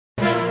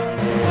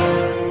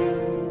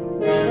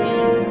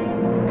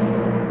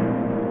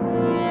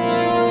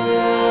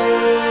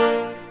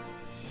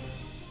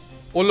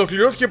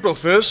Ολοκληρώθηκε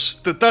προχθές,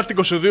 Τετάρτη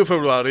 22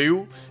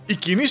 Φεβρουαρίου, η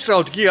κοινή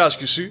στρατιωτική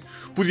άσκηση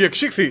που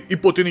διεξήχθη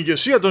υπό την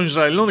ηγεσία των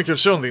Ισραηλινών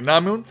χερσαίων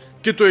δυνάμεων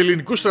και του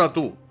Ελληνικού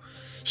Στρατού.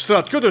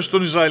 Στρατιώτες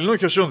των Ισραηλινών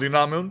χερσαίων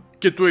δυνάμεων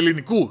και του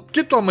Ελληνικού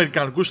και του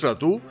Αμερικανικού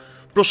Στρατού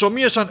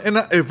προσομοίωσαν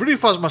ένα ευρύ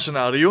φάσμα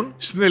σεναρίων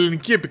στην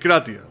ελληνική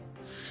επικράτεια.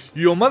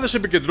 Οι ομάδες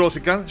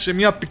επικεντρώθηκαν σε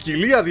μια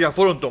ποικιλία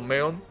διαφόρων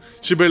τομέων,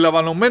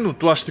 συμπεριλαμβανομένου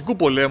του αστικού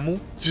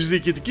πολέμου, της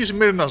διοικητικής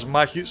μέρινας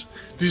μάχης,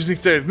 της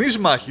νυχτερινής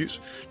μάχης,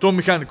 των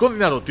μηχανικών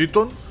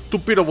δυνατοτήτων,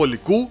 του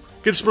πυροβολικού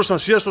και της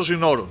προστασίας των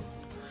συνόρων.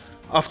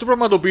 Αυτό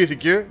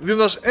πραγματοποιήθηκε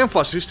δίνοντας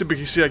έμφαση στην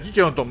επιχειρησιακή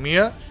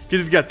καινοτομία και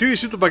τη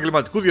διατήρηση του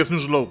επαγγελματικού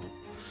διεθνούς λόγου.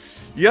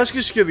 Η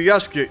άσκηση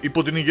σχεδιάστηκε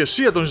υπό την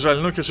ηγεσία των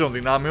Ισραηλινών χερσαίων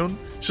δυνάμεων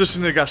σε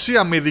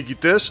συνεργασία με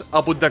διοικητές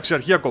από την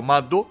Ταξιαρχία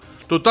Commando,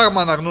 το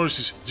Τάγμα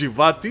Αναγνώρισης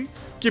Givati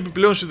και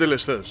επιπλέον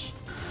συντελεστές.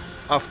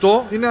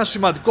 Αυτό είναι ένα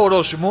σημαντικό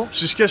ορόσημο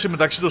στη σχέση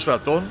μεταξύ των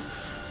στρατών,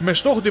 με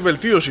στόχο τη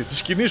βελτίωση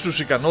της κοινής τους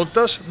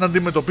ικανότητας να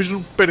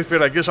αντιμετωπίζουν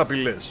περιφερειακές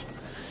απειλές.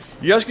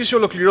 Η άσκηση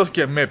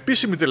ολοκληρώθηκε με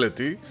επίσημη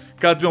τελετή,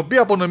 κατά την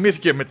οποία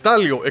απονεμήθηκε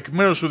μετάλλιο εκ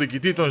μέρους του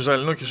διοικητή των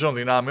Ισραηλινών χερσαίων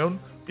δυνάμεων,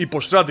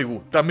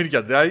 υποστράτηγου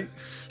Ταμίρ Ντάι,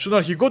 στον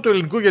αρχηγό του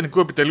Ελληνικού Γενικού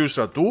Επιτελείου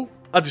Στρατού,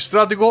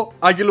 αντιστράτηγο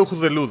Άγγελο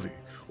Χουδελούδη,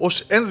 ως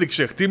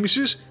ένδειξη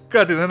εκτίμησης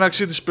κατά την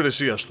έναρξη της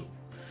υπηρεσίας του.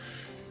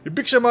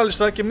 Υπήρξε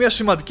μάλιστα και μια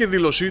σημαντική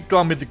δήλωση του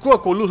αμυντικού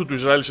ακολούθου του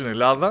Ισραήλ στην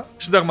Ελλάδα,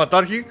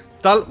 συνταγματάρχη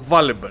Ταλ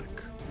Βάλεμπεργκ.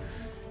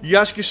 Η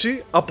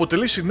άσκηση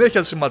αποτελεί συνέχεια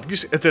της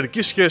σημαντικής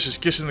εταιρικής σχέσης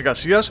και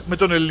συνεργασίας με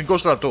τον Ελληνικό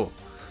Στρατό.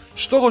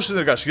 Στόχος της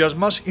συνεργασίας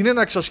μας είναι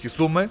να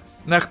εξασκηθούμε,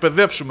 να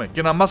εκπαιδεύσουμε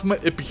και να μάθουμε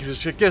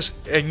επιχειρησιακές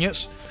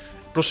έννοιες,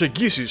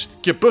 προσεγγίσεις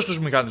και πρόσθετους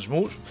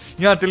μηχανισμούς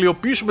για να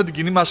τελειοποιήσουμε την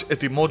κοινή μας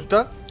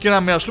ετοιμότητα και να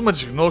μοιραστούμε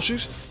τις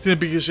γνώσεις, την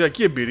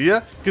επιχειρησιακή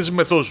εμπειρία και τις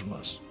μεθόδους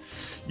μας.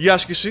 Η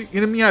άσκηση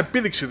είναι μια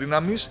επίδειξη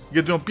δύναμης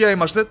για την οποία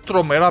είμαστε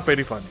τρομερά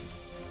περήφανοι.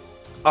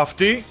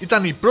 Αυτή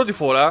ήταν η πρώτη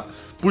φορά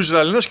που οι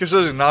Ισραηλινές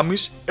χερσαίες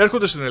δυνάμεις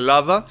έρχονται στην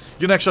Ελλάδα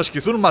για να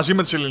εξασκηθούν μαζί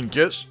με τις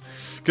ελληνικές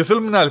και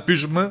θέλουμε να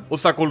ελπίζουμε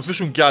ότι θα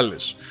ακολουθήσουν κι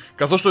άλλες,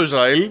 καθώς το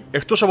Ισραήλ,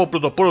 εκτός από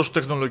πρωτοπόρος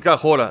τεχνολογικά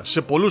χώρα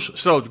σε πολλούς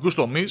στρατιωτικούς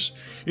τομείς,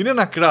 είναι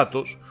ένα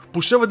κράτος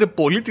που σέβεται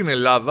πολύ την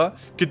Ελλάδα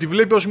και τη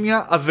βλέπει ως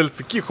μια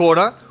αδελφική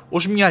χώρα,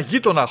 ως μια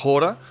γείτονα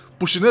χώρα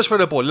που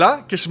συνέσφερε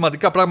πολλά και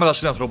σημαντικά πράγματα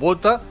στην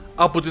ανθρωπότητα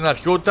από την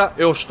αρχαιότητα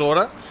έως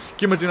τώρα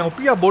και με την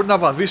οποία μπορεί να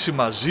βαδίσει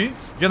μαζί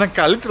για ένα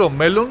καλύτερο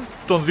μέλλον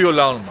των δύο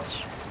λαών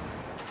μας.